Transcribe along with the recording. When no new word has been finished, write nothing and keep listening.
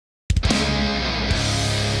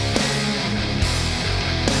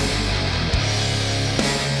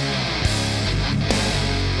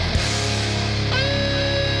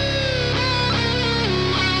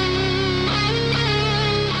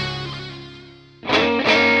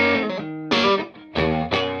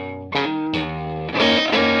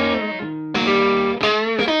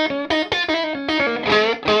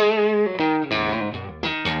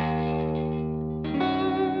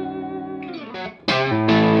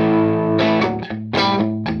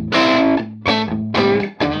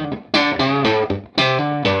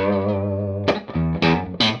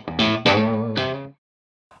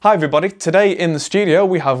Hi everybody, today in the studio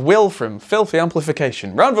we have Will from Filthy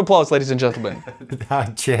Amplification. Round of applause, ladies and gentlemen.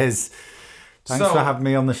 Cheers. Thanks for having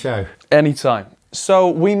me on the show. Anytime. So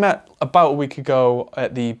we met about a week ago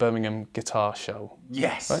at the Birmingham Guitar Show.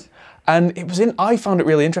 Yes. Right? And I found it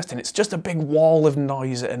really interesting. It's just a big wall of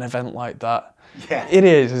noise at an event like that. Yeah. It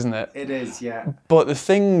is, isn't it? It is, yeah. But the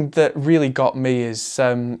thing that really got me is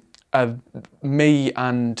me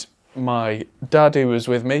and my dad, who was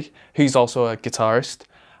with me, who's also a guitarist,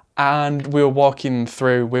 and we were walking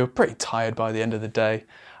through, we were pretty tired by the end of the day,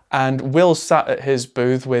 and Will sat at his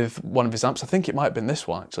booth with one of his amps, I think it might have been this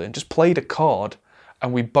one actually, and just played a chord,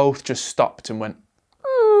 and we both just stopped and went,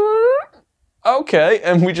 okay,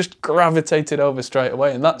 and we just gravitated over straight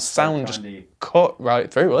away, and that sound just cut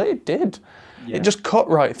right through. Well, it did. Yeah. It just cut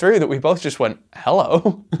right through that we both just went,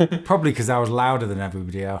 hello. Probably because I was louder than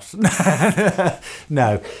everybody else.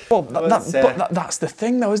 No. Well, that's the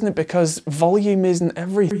thing though, isn't it? Because volume isn't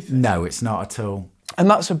everything. No, it's not at all. And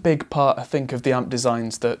that's a big part, I think, of the amp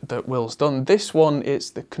designs that Will's done. This one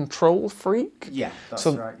is the Control Freak. Yeah, that's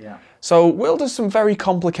right, yeah. So Will does some very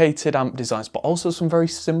complicated amp designs, but also some very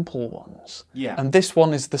simple ones. Yeah. And this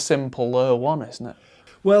one is the simpler one, isn't it?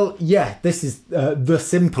 Well, yeah, this is the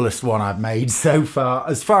simplest one I've made so far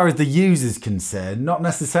as the user's concerned. Not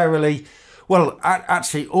necessarily, well,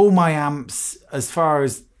 actually all my amps, as far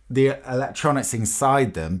as the electronics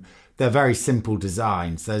inside them, they're very simple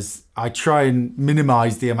designs. I try and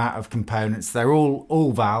minimize the amount of components. They're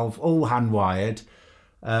all valve, all hand wired,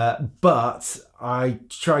 but I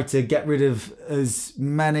try to get rid of as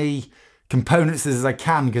many components as I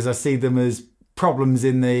can because I see them as problems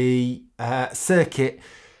in the circuit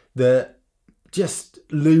that just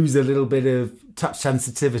lose a little bit of touch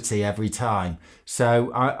sensitivity every time.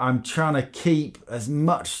 So I'm trying to keep as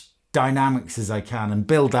much dynamics as I can and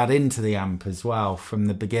build that into the amp as well from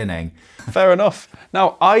the beginning. Fair enough.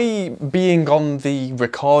 Now, being on the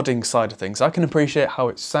recording side of things, I can appreciate how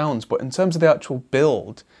it sounds, but in terms of the actual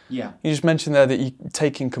build, yeah, you just mentioned there that you're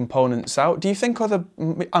taking components out. Do you think other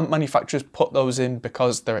amp manufacturers put those in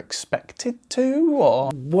because they're expected to,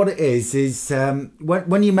 or? What it is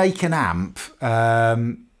when you make an amp,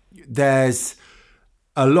 there's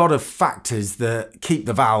a lot of factors that keep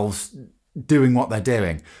the valves doing what they're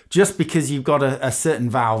doing. Just because you've got a certain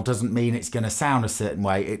valve doesn't mean it's going to sound a certain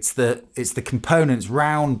way. It's the components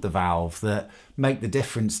round the valve that make the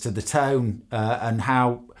difference to the tone and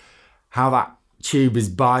how that tube is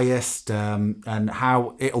biased and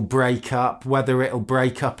how it'll break up, whether it'll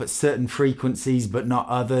break up at certain frequencies but not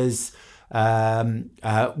others,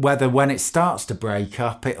 whether when it starts to break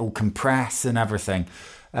up it'll compress and everything.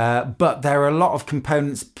 But there are a lot of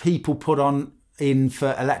components people put in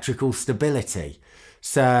for electrical stability,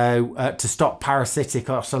 so to stop parasitic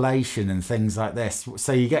oscillation and things like this.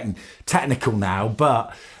 So you're getting technical now,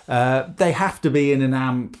 but they have to be in an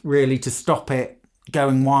amp really to stop it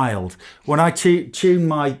going wild. When I tune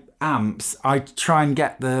my amps, I try and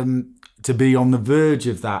get them to be on the verge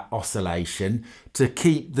of that oscillation to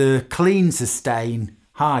keep the clean sustain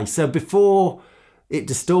high. So before it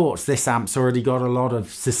distorts, this amp's already got a lot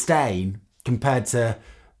of sustain compared to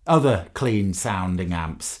other clean sounding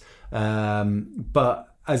amps,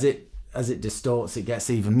 but as it distorts, it gets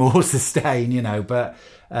even more sustain, you know. But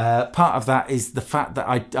part of that is the fact that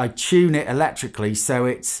I tune it electrically, so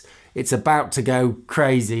it's about to go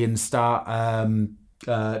crazy and start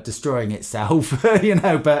destroying itself, you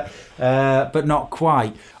know, but not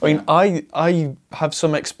quite. I mean, I have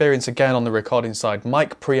some experience again on the recording side.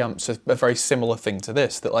 Mic preamps are a very similar thing to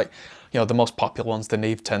this. That, like, you know, the most popular one's the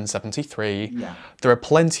Neve 1073. Yeah. There are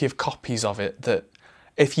plenty of copies of it that,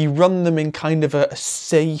 if you run them in kind of a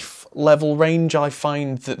safe level range, I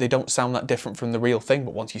find that they don't sound that different from the real thing.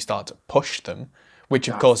 But once you start to push them, which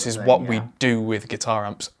of course is what we do with guitar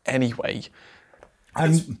amps anyway.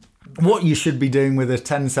 And what you should be doing with a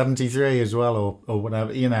 1073 as well, or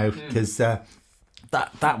whatever, you know, because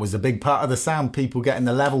that was a big part of the sound, people getting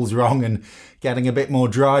the levels wrong and getting a bit more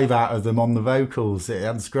drive out of them on the vocals. It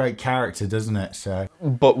adds great character, doesn't it? So,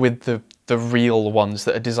 but with the real ones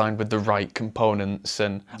that are designed with the right components,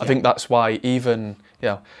 and I think that's why even, you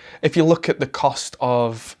know, if you look at the cost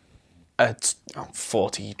of a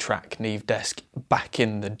 40-track Neve desk back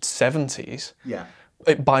in the 70s, yeah,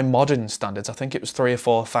 by modern standards, I think it was £3,000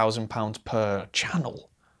 or £4,000 per channel.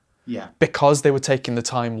 Yeah, because they were taking the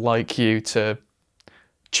time, like you, to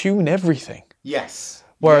tune everything. Yes.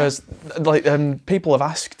 Whereas, like, people have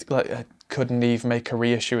asked, like, could Neve make a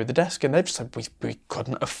reissue of the desk, and they've said we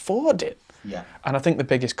couldn't afford it. Yeah. And I think the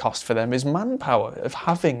biggest cost for them is manpower, of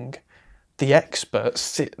having the experts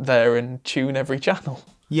sit there and tune every channel.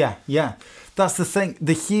 Yeah, yeah. That's the thing.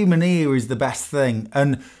 The human ear is the best thing.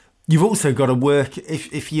 And you've also got to work,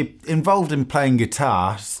 if you're involved in playing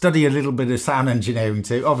guitar, study a little bit of sound engineering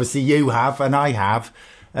too. Obviously you have, and I have.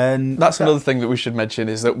 And that's another thing that we should mention,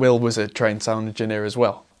 is that Will was a trained sound engineer as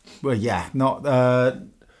well. Well, yeah,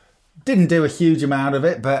 didn't do a huge amount of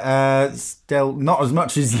it, but still not as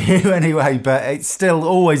much as you anyway. But it's still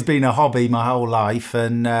always been a hobby my whole life,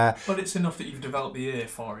 and but it's enough that you've developed the ear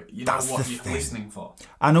for it. You know what you're listening for.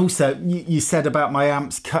 And also, you said about my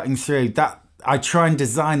amps cutting through. That I try and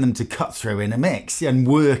design them to cut through in a mix and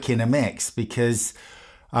work in a mix, because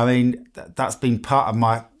I mean that's been part of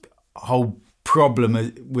my whole problem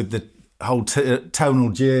with the whole tonal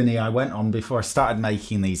journey I went on before I started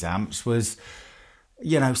making these amps. Was,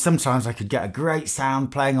 you know, sometimes I could get a great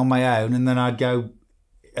sound playing on my own, and then I'd go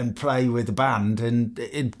and play with the band and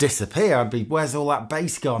it'd disappear. I'd be, where's all that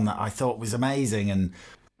bass gone that I thought was amazing? And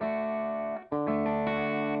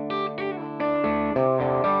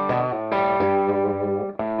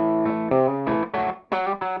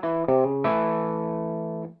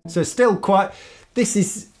so still quite, this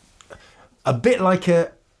is a bit like an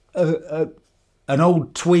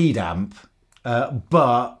old Tweed amp,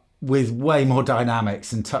 but with way more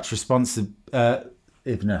dynamics and touch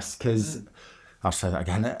responsiveness, because I'll say that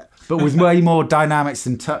again, but with way more dynamics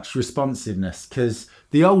and touch responsiveness, because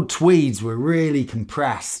the old Tweeds were really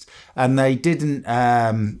compressed and they didn't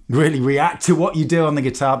really react to what you do on the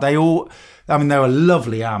guitar. They all, I mean, they were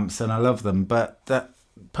lovely amps and I love them, but that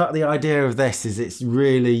part of the idea of this is it's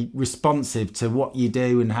really responsive to what you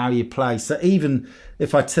do and how you play. So even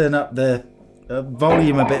if I turn up the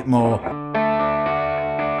volume a bit more,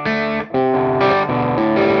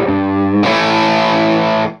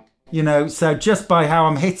 you know, so just by how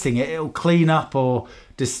I'm hitting it, it'll clean up or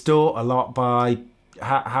distort a lot by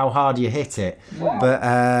how hard you hit it. But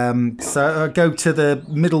so I go to the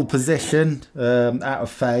middle position, out of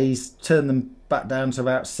phase, turn them back down to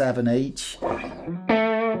about 7 each.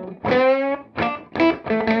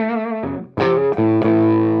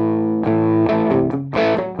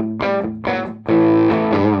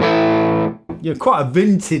 You're quite a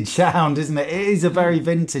vintage sound, isn't it? It is a very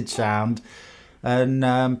vintage sound. And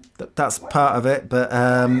that's part of it, but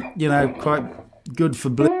you know, quite good for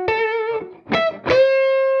blues.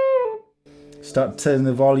 Start turning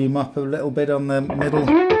the volume up a little bit on the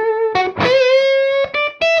middle.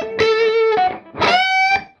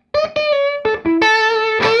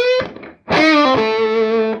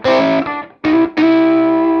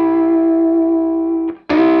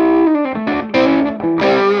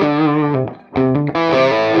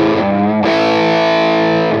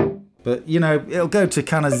 But, you know, it'll go to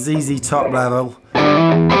kind of ZZ Top level.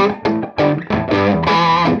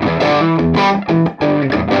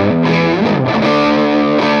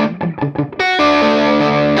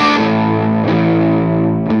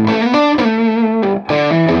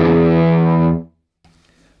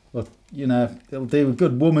 Well, you know, it'll do a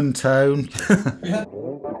good woman tone. Yeah.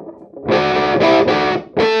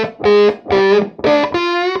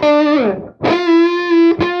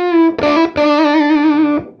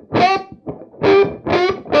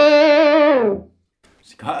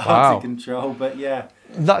 Hard to control, but yeah.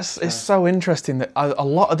 It's so interesting that a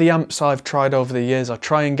lot of the amps I've tried over the years, I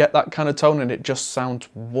try and get that kind of tone and it just sounds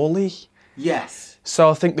woolly. Yes. So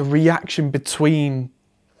I think the reaction between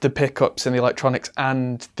the pickups and the electronics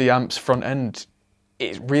and the amp's front end,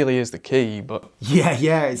 it really is the key. But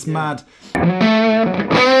yeah, it's mad.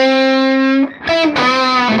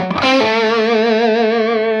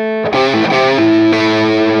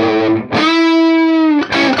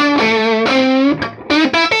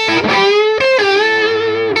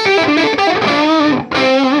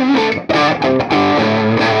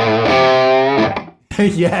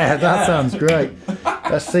 Yeah, that sounds great.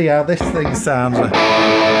 Let's see how this thing sounds.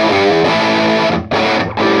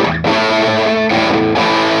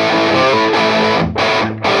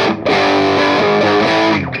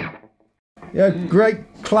 Yeah,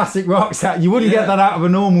 great classic rock sound. You wouldn't get that out of a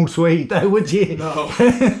normal Tweed though, would you? No.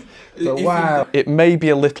 But wow. it may be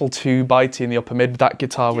a little too bitey in the upper mid, that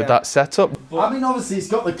guitar with that setup. I mean, obviously it's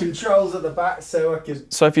got the controls at the back, so I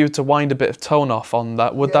could... So if you were to wind a bit of tone off on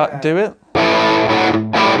that, would that do it?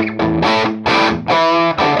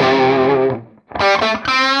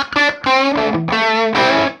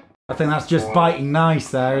 I think that's just biting nice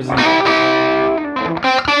there, isn't it?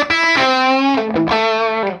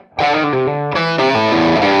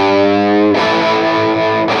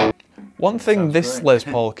 One thing this Les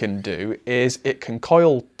Paul can do is it can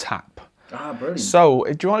coil tap. Ah, brilliant. So,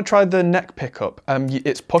 do you want to try the neck pickup?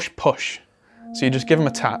 It's push-push. So you just give them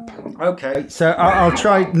a tap. Okay, so I'll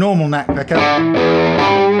try normal neck pickup.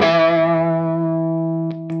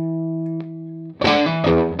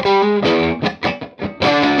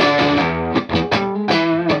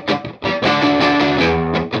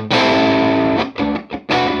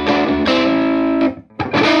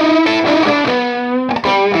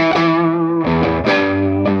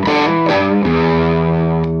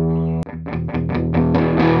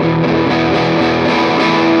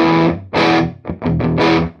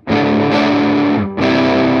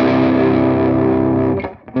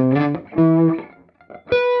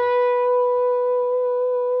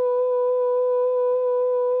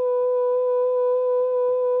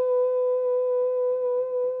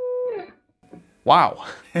 Wow.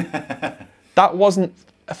 That wasn't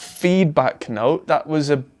a feedback note, that was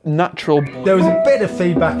a natural... There was a bit of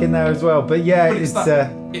feedback in there as well, but yeah, But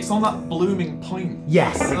it's on that blooming point.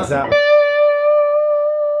 yes, exactly.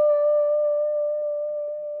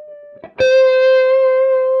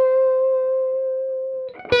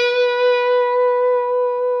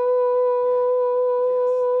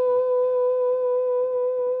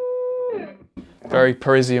 Very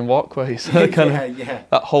Parisian walkways, kind of,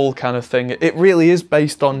 that whole kind of thing. It really is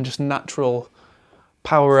based on just natural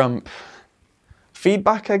power amp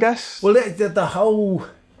feedback, I guess. Well, the whole...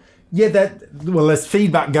 Yeah, well, there's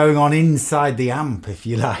feedback going on inside the amp, if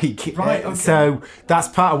you like. Right, okay. So that's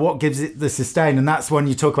part of what gives it the sustain, and that's when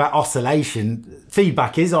you talk about oscillation.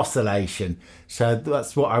 Feedback is oscillation. So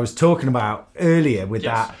that's what I was talking about earlier with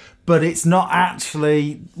Yes. that. But it's not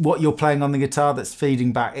actually what you're playing on the guitar that's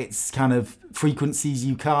feeding back. It's kind of frequencies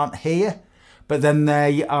you can't hear, but then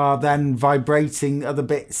they are then vibrating other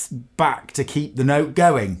bits back to keep the note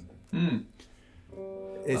going.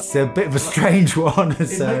 It's a bit of a strange one. It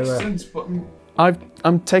makes sense, but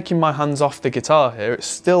I'm taking my hands off the guitar here. It's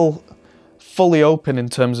still fully open in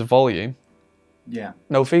terms of volume. Yeah.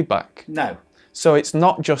 No feedback. No. So it's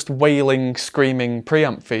not just wailing, screaming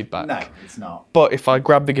preamp feedback. No, it's not. But if I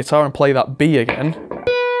grab the guitar and play that B again,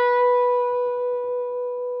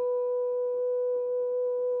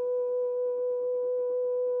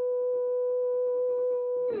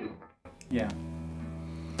 Yeah.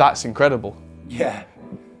 that's incredible. Yeah.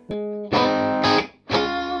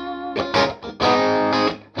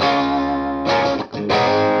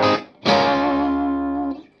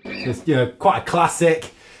 Just, quite a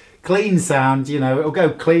classic, clean sound. It'll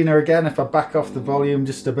go cleaner again if I back off the volume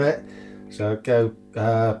just a bit. So go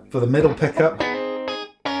for the middle pickup.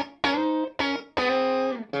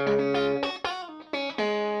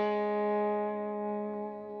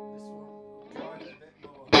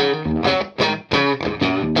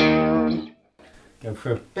 Go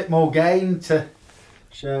for a bit more gain to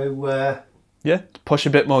show... Yeah, push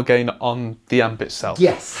a bit more gain on the amp itself.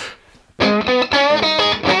 Yes.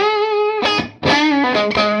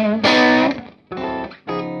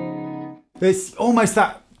 It's almost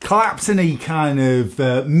that Clapton-y kind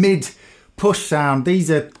of mid-push sound. These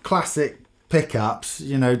are classic pickups,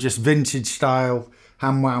 just vintage style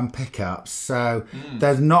hand-wound pickups. So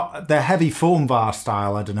they're heavy form bar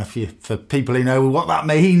style. I don't know for people who know what that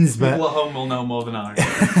means, but people at home will know more than I.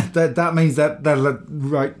 that means that they're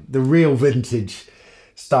the real vintage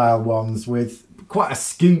style ones with quite a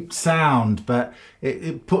scooped sound, but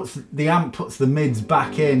it puts the amp puts the mids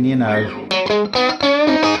back in,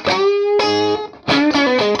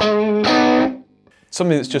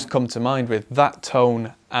 Something that's just come to mind with that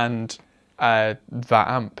tone and that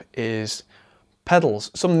amp is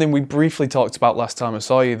pedals. Something we briefly talked about last time I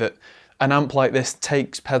saw you, that an amp like this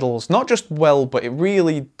takes pedals not just well, but it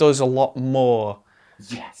really does a lot more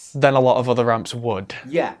than a lot of other amps would.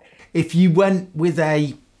 Yeah. If you went with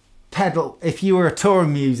a pedal, if you were a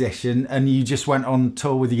touring musician and you just went on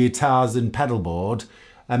tour with your guitars and pedal board,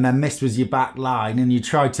 and then this was your back line and you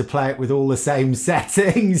tried to play it with all the same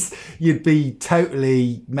settings, you'd be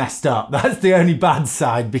totally messed up. That's the only bad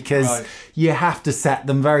side, because you have to set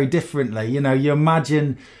them very differently. You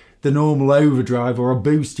imagine the normal overdrive or a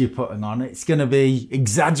boost you're putting on, it's going to be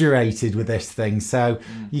exaggerated with this thing. So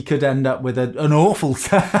you could end up with an awful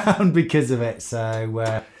sound because of it.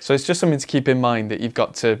 So it's just something to keep in mind, that you've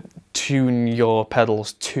got to tune your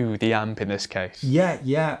pedals to the amp in this case.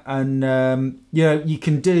 Yeah. And, you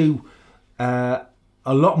can do a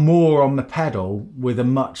lot more on the pedal with a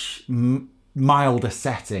much milder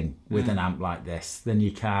setting with an amp like this than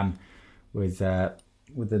you can with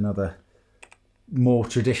another more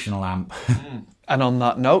traditional amp. And on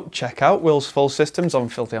that note, check out Will's full systems on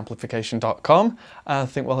filthyamplification.com. I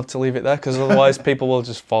think we'll have to leave it there, because otherwise people will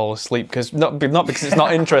just fall asleep, because not because it's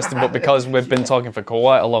not interesting, but because we've been talking for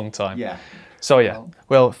quite a long time. Yeah. So yeah,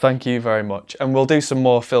 well, thank you very much. And we'll do some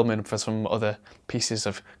more filming for some other pieces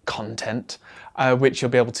of content, which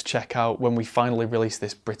you'll be able to check out when we finally release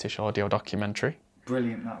this British audio documentary.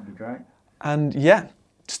 Brilliant, that would be great. And yeah,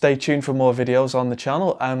 stay tuned for more videos on the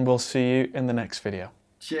channel, and we'll see you in the next video.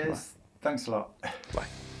 Cheers. Bye. Thanks a lot. Bye.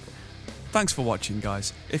 Thanks for watching,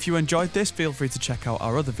 guys. If you enjoyed this, feel free to check out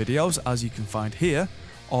our other videos, as you can find here,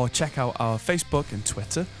 or check out our Facebook and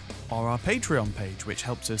Twitter, or our Patreon page, which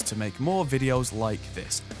helps us to make more videos like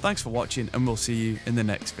this. Thanks for watching, and we'll see you in the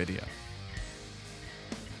next video.